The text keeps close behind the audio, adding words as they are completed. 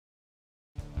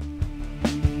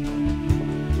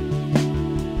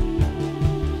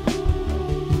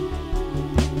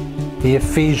the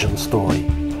Ephesian story,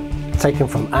 taken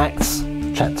from Acts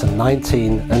chapter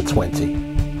 19 and 20.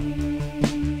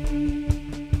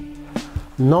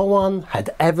 No one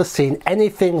had ever seen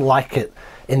anything like it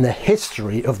in the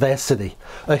history of their city.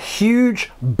 A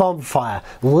huge bonfire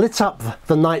lit up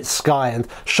the night sky and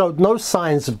showed no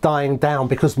signs of dying down,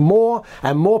 because more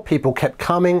and more people kept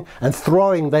coming and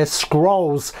throwing their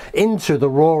scrolls into the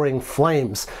roaring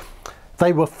flames.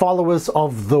 They were followers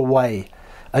of the Way,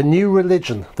 a new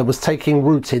religion that was taking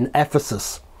root in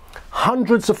Ephesus.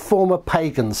 Hundreds of former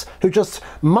pagans who just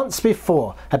months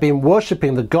before had been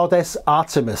worshipping the goddess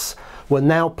Artemis were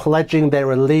now pledging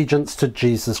their allegiance to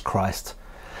Jesus Christ.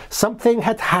 Something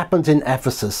had happened in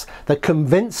Ephesus that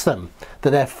convinced them that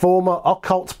their former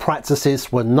occult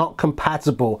practices were not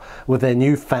compatible with their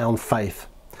newfound faith.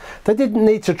 They didn't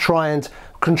need to try and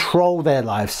control their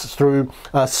lives through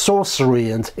sorcery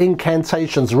and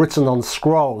incantations written on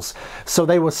scrolls, so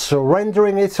they were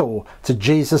surrendering it all to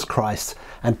Jesus Christ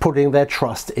and putting their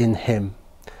trust in Him.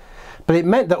 But it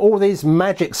meant that all these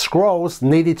magic scrolls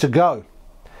needed to go.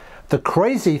 The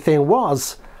crazy thing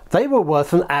was, they were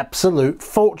worth an absolute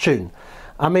fortune.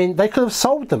 I mean, they could have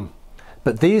sold them.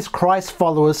 But these Christ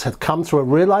followers had come to a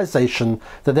realization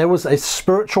that there was a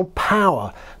spiritual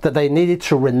power that they needed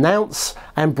to renounce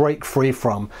and break free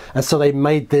from. And so they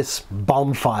made this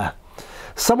bonfire.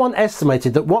 Someone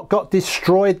estimated that what got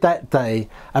destroyed that day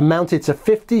amounted to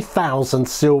 50,000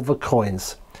 silver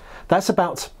coins. That's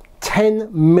about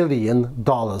 $10 million,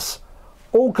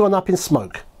 all gone up in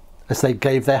smoke as they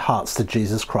gave their hearts to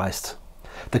Jesus Christ.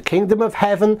 The kingdom of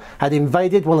heaven had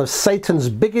invaded one of Satan's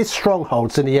biggest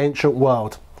strongholds in the ancient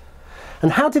world.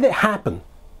 And how did it happen?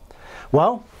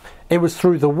 Well, it was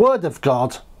through the Word of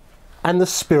God and the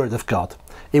Spirit of God.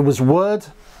 It was Word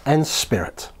and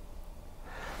Spirit.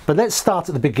 But let's start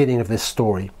at the beginning of this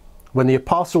story, when the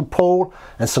Apostle Paul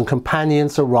and some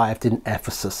companions arrived in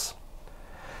Ephesus.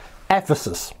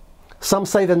 Ephesus. Some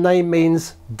say the name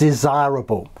means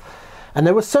desirable. And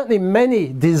there were certainly many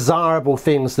desirable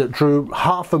things that drew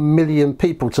 500,000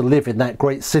 people to live in that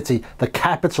great city, the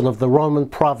capital of the Roman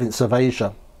province of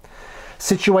Asia.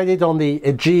 Situated on the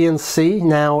Aegean Sea,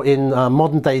 now in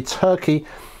modern-day Turkey,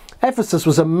 Ephesus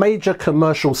was a major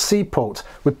commercial seaport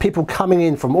with people coming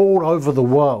in from all over the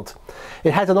world.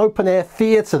 It had an open-air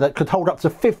theatre that could hold up to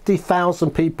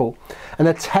 50,000 people, and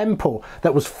a temple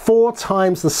that was 4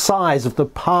 times the size of the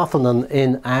Parthenon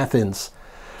in Athens.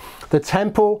 The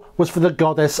temple was for the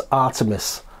goddess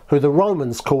Artemis, who the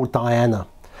Romans called Diana.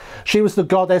 She was the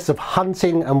goddess of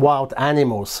hunting and wild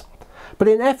animals. But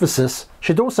in Ephesus,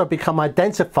 she'd also become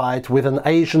identified with an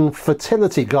Asian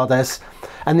fertility goddess,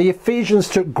 and the Ephesians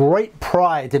took great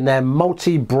pride in their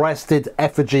multi-breasted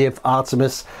effigy of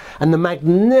Artemis and the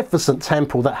magnificent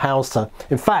temple that housed her.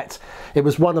 In fact, it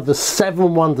was one of the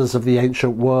 7 wonders of the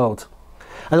ancient world.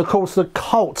 And of course, the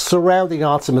cult surrounding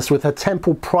Artemis with her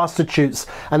temple prostitutes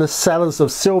and the sellers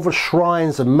of silver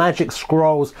shrines and magic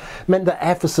scrolls meant that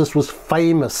Ephesus was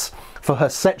famous for her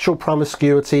sexual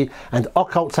promiscuity and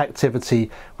occult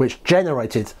activity, which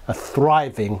generated a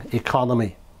thriving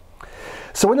economy.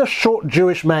 So when a short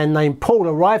Jewish man named Paul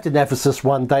arrived in Ephesus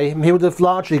one day, he would have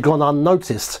largely gone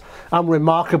unnoticed,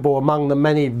 unremarkable among the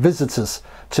many visitors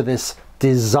to this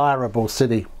desirable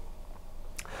city.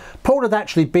 Paul had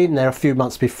actually been there a few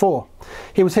months before.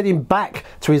 He was heading back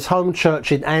to his home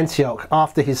church in Antioch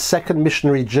after his second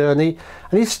missionary journey,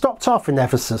 and he stopped off in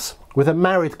Ephesus with a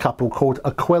married couple called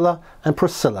Aquila and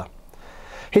Priscilla.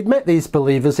 He'd met these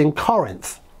believers in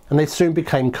Corinth, and they soon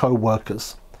became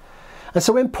co-workers. And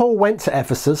so when Paul went to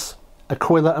Ephesus,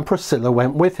 Aquila and Priscilla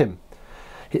went with him.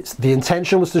 The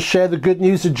intention was to share the good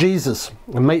news of Jesus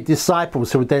and make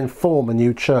disciples who would then form a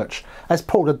new church, as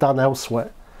Paul had done elsewhere.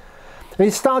 And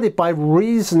he started by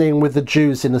reasoning with the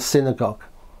Jews in the synagogue.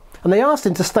 And they asked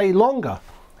him to stay longer,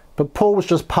 but Paul was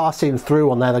just passing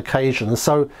through on that occasion. And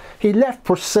so he left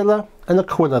Priscilla and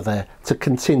Aquila there to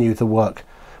continue the work,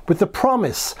 with the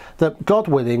promise that, God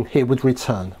willing, he would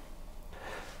return.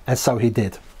 And so he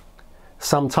did,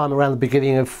 sometime around the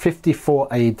beginning of 54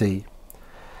 AD.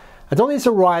 And on his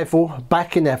arrival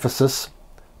back in Ephesus,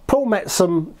 Paul met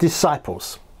some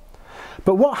disciples.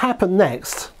 But what happened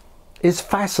next is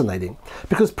fascinating,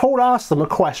 because Paul asked them a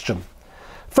question.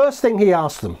 First thing he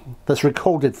asked them, that's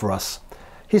recorded for us,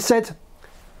 he said,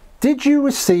 "Did you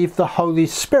receive the Holy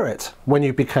Spirit when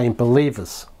you became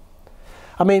believers?"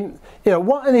 I mean,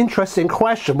 what an interesting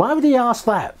question. Why would he ask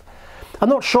that? I'm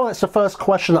not sure that's the first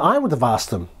question that I would have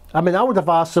asked them. I mean, I would have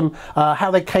asked them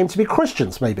how they came to be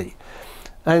Christians, maybe.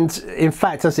 And in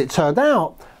fact, as it turned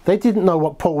out, they didn't know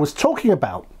what Paul was talking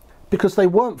about, because they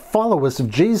weren't followers of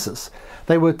Jesus.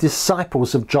 They were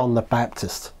disciples of John the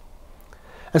Baptist.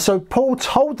 And so Paul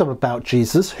told them about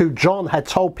Jesus, who John had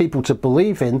told people to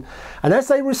believe in, and as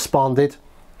they responded,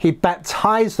 he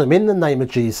baptized them in the name of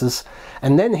Jesus,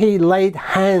 and then he laid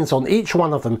hands on each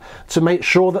one of them to make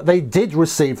sure that they did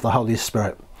receive the Holy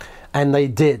Spirit. And they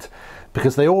did,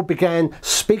 because they all began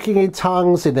speaking in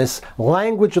tongues in this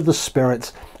language of the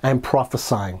Spirit and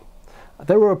prophesying.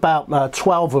 There were about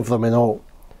 12 of them in all.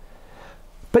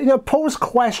 But Paul's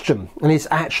question and his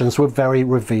actions were very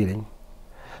revealing,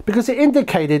 because it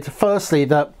indicated, firstly,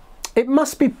 that it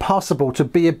must be possible to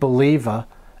be a believer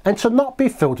and to not be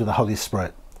filled with the Holy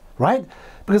Spirit, right?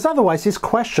 Because otherwise his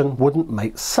question wouldn't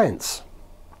make sense.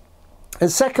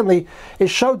 And secondly, it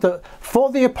showed that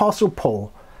for the Apostle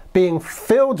Paul, being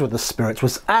filled with the Spirit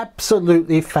was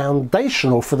absolutely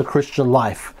foundational for the Christian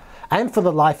life and for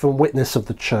the life and witness of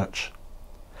the church.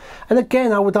 And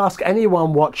again, I would ask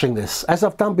anyone watching this, as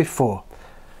I've done before,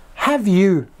 have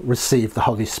you received the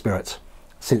Holy Spirit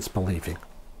since believing?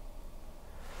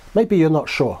 Maybe you're not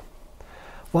sure.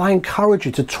 Well, I encourage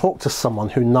you to talk to someone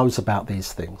who knows about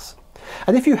these things.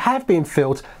 And if you have been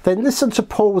filled, then listen to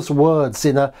Paul's words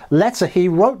in a letter he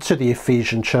wrote to the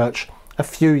Ephesian church a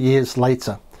few years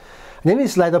later. And in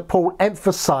his letter, Paul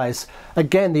emphasized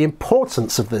again the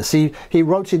importance of this. He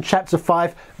wrote in chapter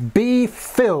 5, "Be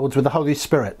filled with the Holy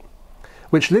Spirit,"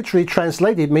 which literally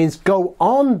translated means go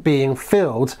on being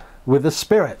filled with the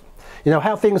Spirit.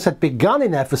 How things had begun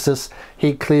in Ephesus,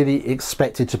 he clearly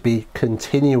expected to be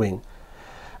continuing.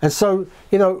 And so,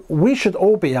 we should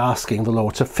all be asking the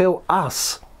Lord to fill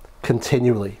us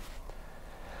continually.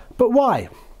 But why?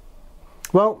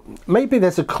 Well, maybe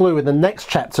there's a clue in the next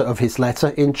chapter of his letter,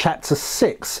 in chapter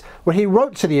 6, where he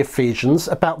wrote to the Ephesians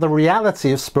about the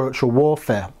reality of spiritual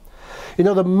warfare.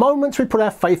 The moment we put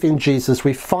our faith in Jesus,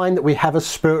 we find that we have a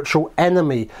spiritual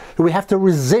enemy who we have to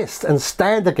resist and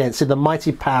stand against in the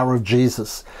mighty power of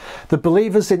Jesus. The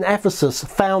believers in Ephesus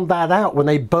found that out when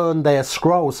they burned their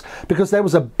scrolls, because there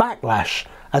was a backlash,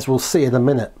 as we'll see in a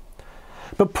minute.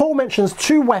 But Paul mentions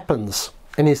two weapons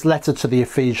in his letter to the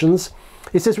Ephesians.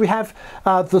 He says we have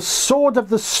the sword of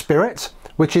the Spirit,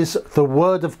 which is the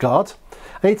Word of God.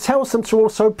 And he tells them to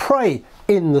also pray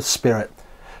in the Spirit.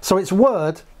 So it's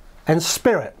Word and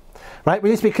Spirit, right?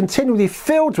 We need to be continually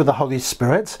filled with the Holy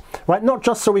Spirit, right? Not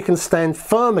just so we can stand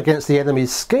firm against the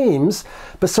enemy's schemes,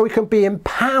 but so we can be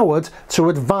empowered to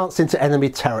advance into enemy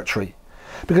territory.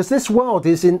 Because this world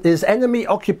is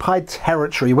enemy-occupied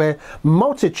territory where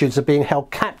multitudes are being held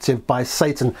captive by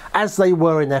Satan, as they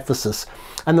were in Ephesus.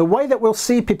 And the way that we'll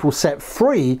see people set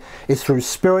free is through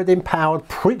Spirit-empowered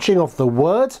preaching of the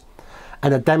Word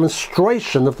and a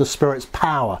demonstration of the Spirit's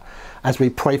power as we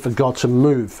pray for God to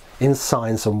move in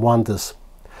signs and wonders.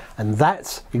 And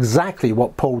that's exactly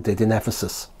what Paul did in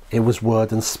Ephesus. It was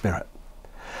Word and Spirit.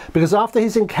 Because after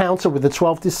his encounter with the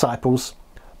 12 disciples,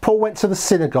 Paul went to the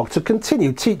synagogue to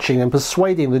continue teaching and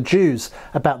persuading the Jews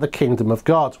about the kingdom of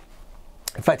God.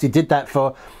 In fact, he did that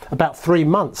for about 3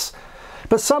 months.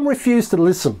 But some refused to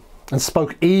listen and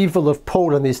spoke evil of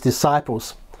Paul and his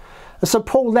disciples. And so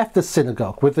Paul left the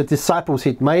synagogue with the disciples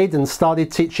he'd made and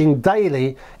started teaching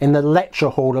daily in the lecture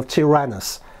hall of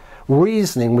Tyrannus,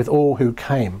 reasoning with all who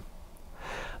came.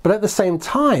 But at the same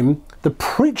time, the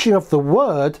preaching of the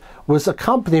Word was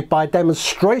accompanied by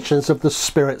demonstrations of the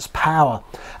Spirit's power,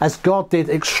 as God did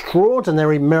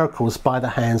extraordinary miracles by the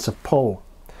hands of Paul.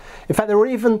 In fact, there were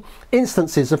even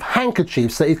instances of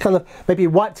handkerchiefs that he kind of maybe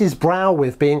wiped his brow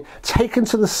with being taken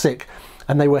to the sick,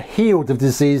 and they were healed of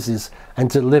diseases and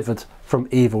delivered from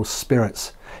evil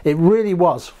spirits. It really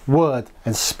was Word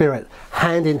and Spirit,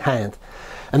 hand in hand.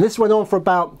 And this went on for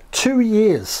about 2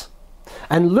 years.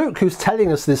 And Luke, who's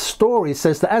telling us this story,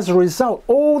 says that as a result,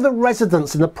 all the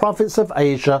residents in the province of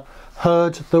Asia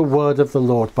heard the word of the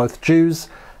Lord, both Jews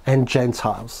and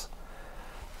Gentiles.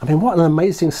 I mean, what an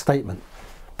amazing statement.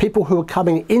 People who were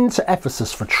coming into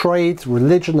Ephesus for trade,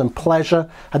 religion and pleasure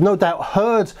had no doubt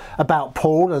heard about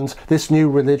Paul and this new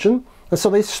religion, and so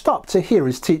they stopped to hear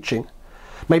his teaching.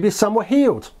 Maybe some were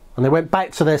healed and they went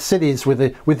back to their cities with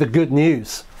the good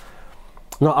news.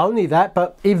 Not only that,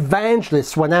 but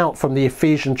evangelists went out from the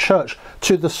Ephesian church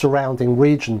to the surrounding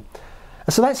region.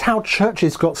 And so that's how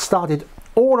churches got started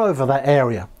all over that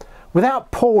area,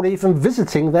 without Paul even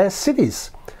visiting their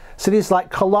cities. Cities like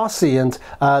Colossae and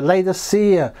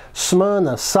Laodicea,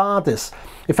 Smyrna, Sardis.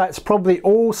 In fact, it's probably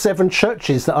all 7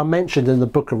 churches that are mentioned in the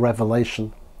book of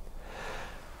Revelation.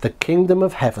 The kingdom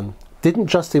of heaven didn't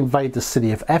just invade the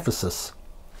city of Ephesus,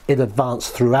 it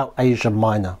advanced throughout Asia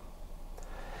Minor.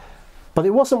 But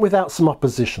it wasn't without some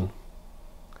opposition.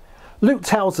 Luke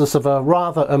tells us of a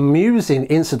rather amusing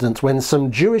incident when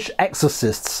some Jewish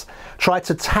exorcists tried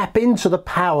to tap into the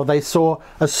power they saw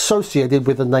associated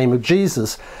with the name of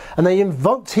Jesus. And they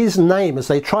invoked his name as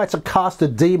they tried to cast a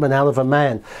demon out of a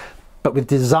man, but with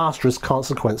disastrous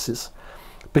consequences.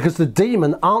 Because the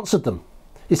demon answered them.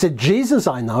 He said, "Jesus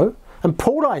I know, and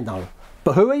Paul I know,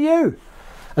 but who are you?"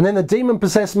 And then the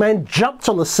demon-possessed man jumped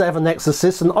on the 7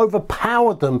 exorcists and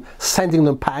overpowered them, sending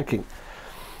them packing.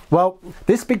 Well,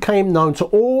 this became known to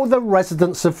all the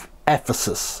residents of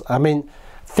Ephesus. I mean,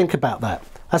 think about that.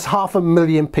 That's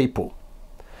 500,000 people.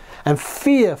 And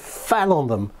fear fell on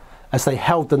them as they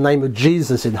held the name of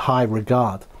Jesus in high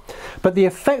regard. But the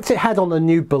effect it had on the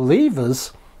new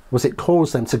believers was it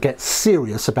caused them to get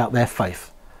serious about their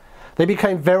faith. They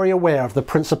became very aware of the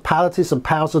principalities and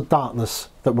powers of darkness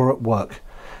that were at work.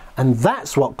 And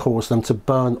that's what caused them to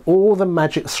burn all the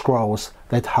magic scrolls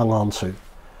they'd hung on to.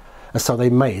 And so they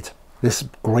made this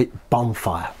great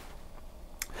bonfire.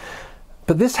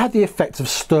 But this had the effect of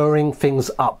stirring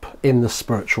things up in the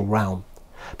spiritual realm.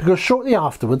 Because shortly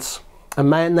afterwards, a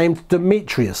man named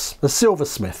Demetrius, the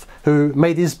silversmith, who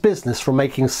made his business from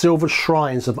making silver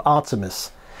shrines of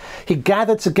Artemis, he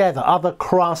gathered together other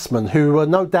craftsmen who were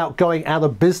no doubt going out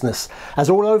of business, as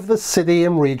all over the city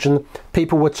and region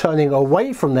people were turning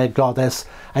away from their goddess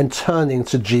and turning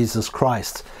to Jesus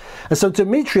Christ. And so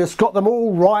Demetrius got them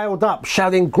all riled up,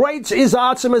 shouting, "Great is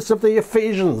Artemis of the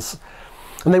Ephesians!"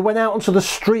 And they went out onto the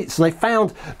streets and they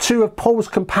found 2 of Paul's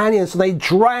companions and they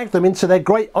dragged them into their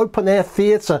great open-air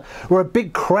theatre where a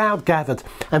big crowd gathered.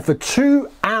 And for 2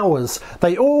 hours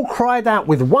they all cried out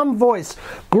with one voice,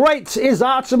 "Great is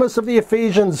Artemis of the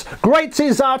Ephesians! Great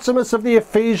is Artemis of the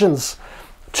Ephesians!"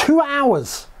 2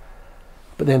 hours!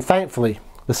 But then thankfully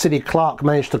the city clerk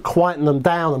managed to quieten them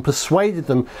down and persuaded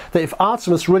them that if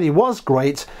Artemis really was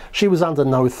great, she was under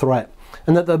no threat,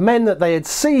 and that the men that they had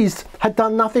seized had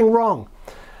done nothing wrong.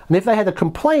 And if they had a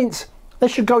complaint, they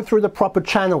should go through the proper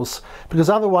channels, because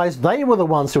otherwise they were the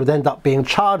ones who would end up being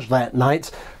charged that night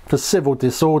for civil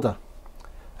disorder.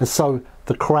 And so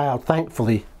the crowd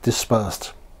thankfully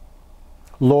dispersed.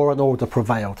 Law and order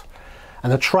prevailed,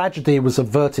 and a tragedy was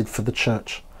averted for the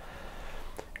church.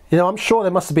 You know, I'm sure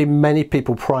there must have been many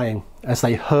people praying as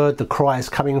they heard the cries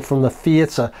coming from the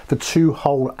theatre for 2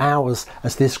 whole hours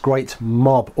as this great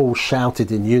mob all shouted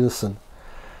in unison.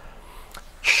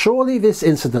 Surely this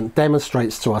incident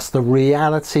demonstrates to us the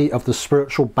reality of the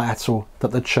spiritual battle that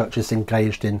the church is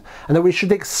engaged in, and that we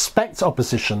should expect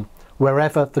opposition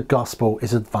wherever the gospel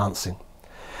is advancing.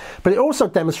 But it also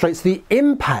demonstrates the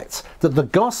impact that the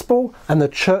gospel and the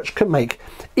church can make,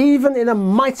 even in a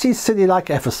mighty city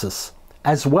like Ephesus,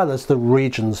 as well as the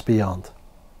regions beyond.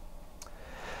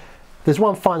 There's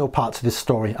one final part to this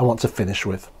story I want to finish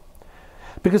with.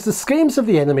 Because the schemes of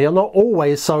the enemy are not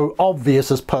always so obvious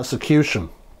as persecution.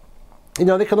 You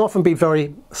know, they can often be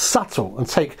very subtle and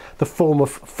take the form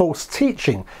of false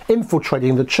teaching,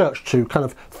 infiltrating the church to kind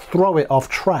of throw it off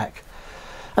track.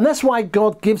 And that's why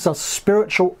God gives us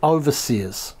spiritual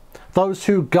overseers, those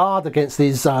who guard against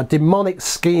these demonic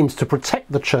schemes to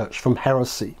protect the church from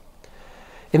heresy.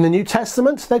 In the New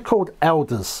Testament, they're called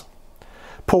elders.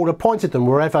 Paul appointed them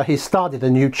wherever he started a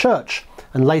new church,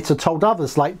 and later told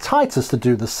others like Titus to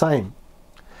do the same.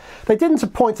 They didn't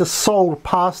appoint a sole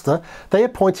pastor, they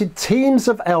appointed teams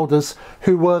of elders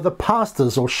who were the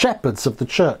pastors or shepherds of the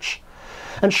church.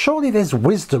 And surely there's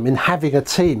wisdom in having a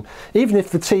team, even if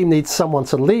the team needs someone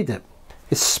to lead it,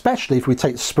 especially if we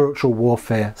take spiritual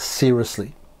warfare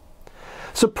seriously.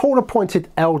 So Paul appointed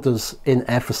elders in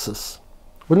Ephesus.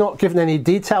 We're not given any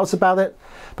details about it,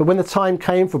 but when the time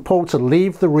came for Paul to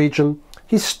leave the region,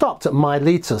 he stopped at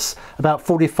Miletus, about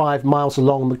 45 miles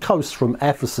along the coast from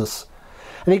Ephesus,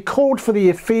 and he called for the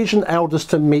Ephesian elders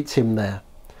to meet him there.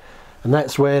 And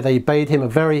that's where they bade him a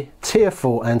very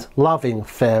tearful and loving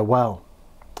farewell.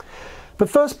 But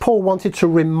first Paul wanted to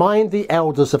remind the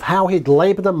elders of how he'd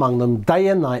laboured among them day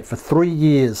and night for 3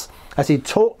 years as he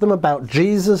taught them about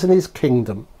Jesus and his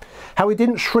kingdom, how he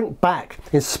didn't shrink back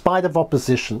in spite of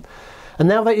opposition. And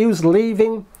now that he was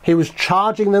leaving, he was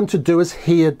charging them to do as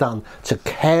he had done, to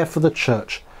care for the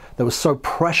church that was so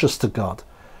precious to God,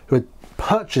 who had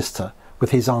purchased her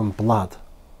with his own blood.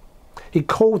 He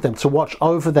called them to watch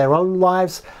over their own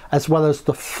lives as well as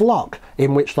the flock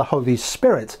in which the Holy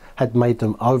Spirit had made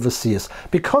them overseers.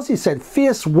 Because he said,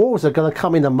 fierce wolves are going to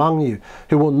come in among you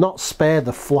who will not spare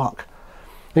the flock.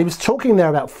 And he was talking there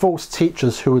about false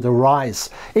teachers who would arise,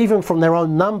 even from their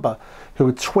own number, who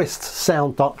would twist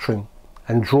sound doctrine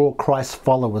and draw Christ's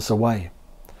followers away.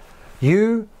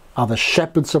 You are the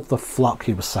shepherds of the flock,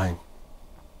 he was saying.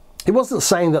 He wasn't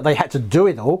saying that they had to do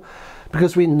it all,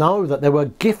 because we know that there were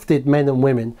gifted men and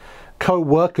women,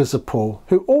 co-workers of Paul,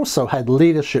 who also had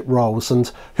leadership roles and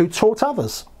who taught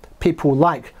others. people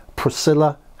like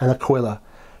Priscilla and Aquila,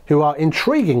 who are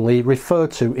intriguingly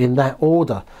referred to in that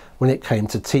order when it came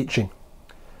to teaching.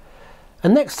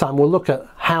 And next time we'll look at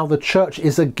how the church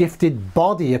is a gifted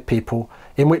body of people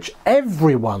in which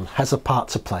everyone has a part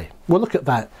to play. We'll look at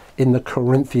that in the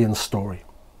Corinthian story.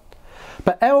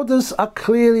 But elders are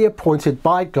clearly appointed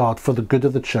by God for the good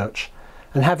of the church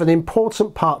and have an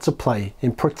important part to play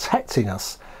in protecting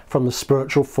us from the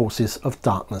spiritual forces of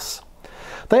darkness.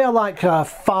 They are like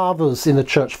fathers in the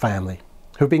church family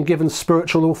who've been given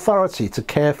spiritual authority to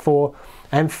care for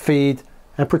and feed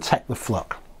and protect the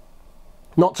flock.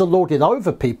 Not to lord it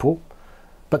over people,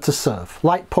 but to serve,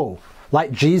 like Paul,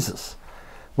 like Jesus,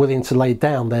 willing to lay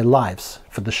down their lives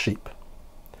for the sheep.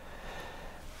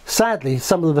 Sadly,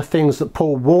 some of the things that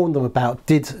Paul warned them about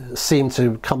did seem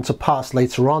to come to pass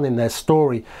later on in their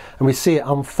story, and we see it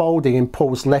unfolding in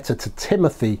Paul's letter to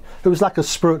Timothy, who was like a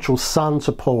spiritual son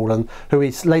to Paul and who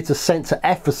he later sent to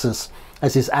Ephesus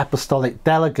as his apostolic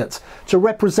delegate to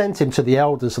represent him to the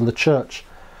elders and the church.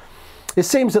 It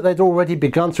seems that they'd already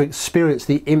begun to experience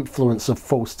the influence of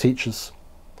false teachers.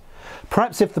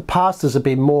 Perhaps if the pastors had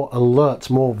been more alert,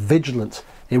 more vigilant,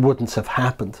 it wouldn't have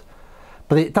happened.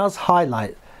 But it does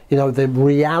highlight, the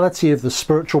reality of the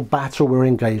spiritual battle we're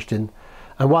engaged in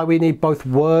and why we need both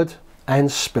word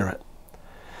and spirit.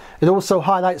 It also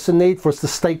highlights the need for us to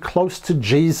stay close to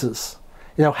Jesus.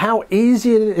 How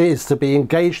easy it is to be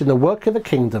engaged in the work of the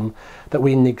kingdom that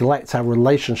we neglect our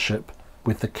relationship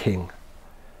with the King.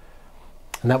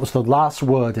 And that was the last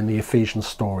word in the Ephesians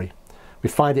story. We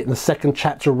find it in the 2nd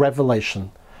chapter of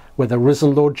Revelation, where the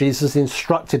risen Lord Jesus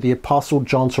instructed the Apostle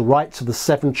John to write to the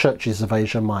 7 churches of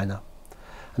Asia Minor.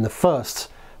 And the first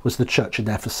was the church in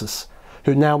Ephesus,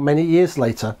 who now, many years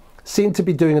later, seem to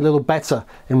be doing a little better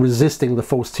in resisting the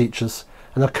false teachers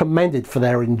and are commended for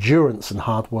their endurance and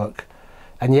hard work.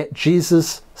 And yet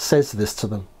Jesus says this to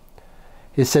them.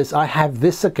 He says, "I have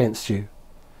this against you,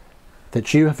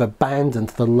 that you have abandoned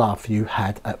the love you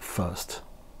had at first."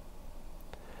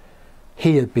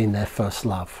 He had been their first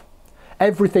love.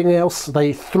 Everything else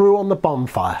they threw on the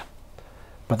bonfire.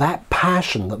 But that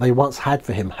passion that they once had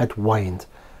for him had waned.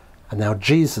 And now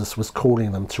Jesus was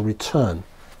calling them to return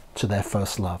to their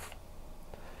first love.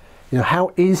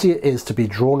 How easy it is to be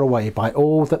drawn away by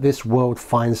all that this world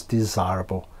finds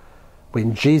desirable,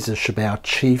 when Jesus should be our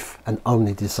chief and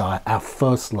only desire, our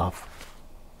first love.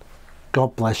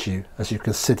 God bless you as you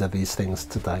consider these things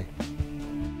today.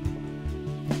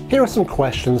 Here are some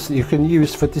questions that you can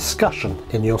use for discussion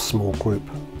in your small group.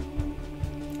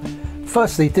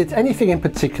 Firstly, did anything in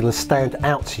particular stand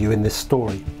out to you in this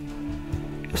story?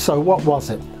 If so, what was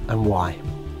it and why?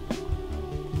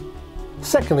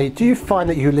 Secondly, do you find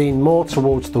that you lean more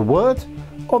towards the Word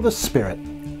or the Spirit?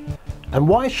 And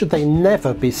why should they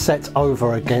never be set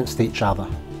over against each other?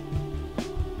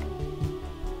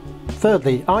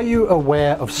 Thirdly, are you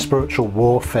aware of spiritual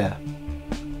warfare?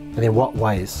 And in what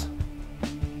ways?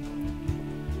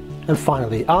 And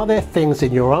finally, are there things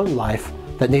in your own life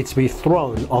that need to be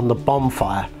thrown on the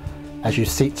bonfire as you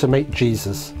seek to make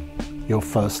Jesus your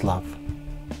first love?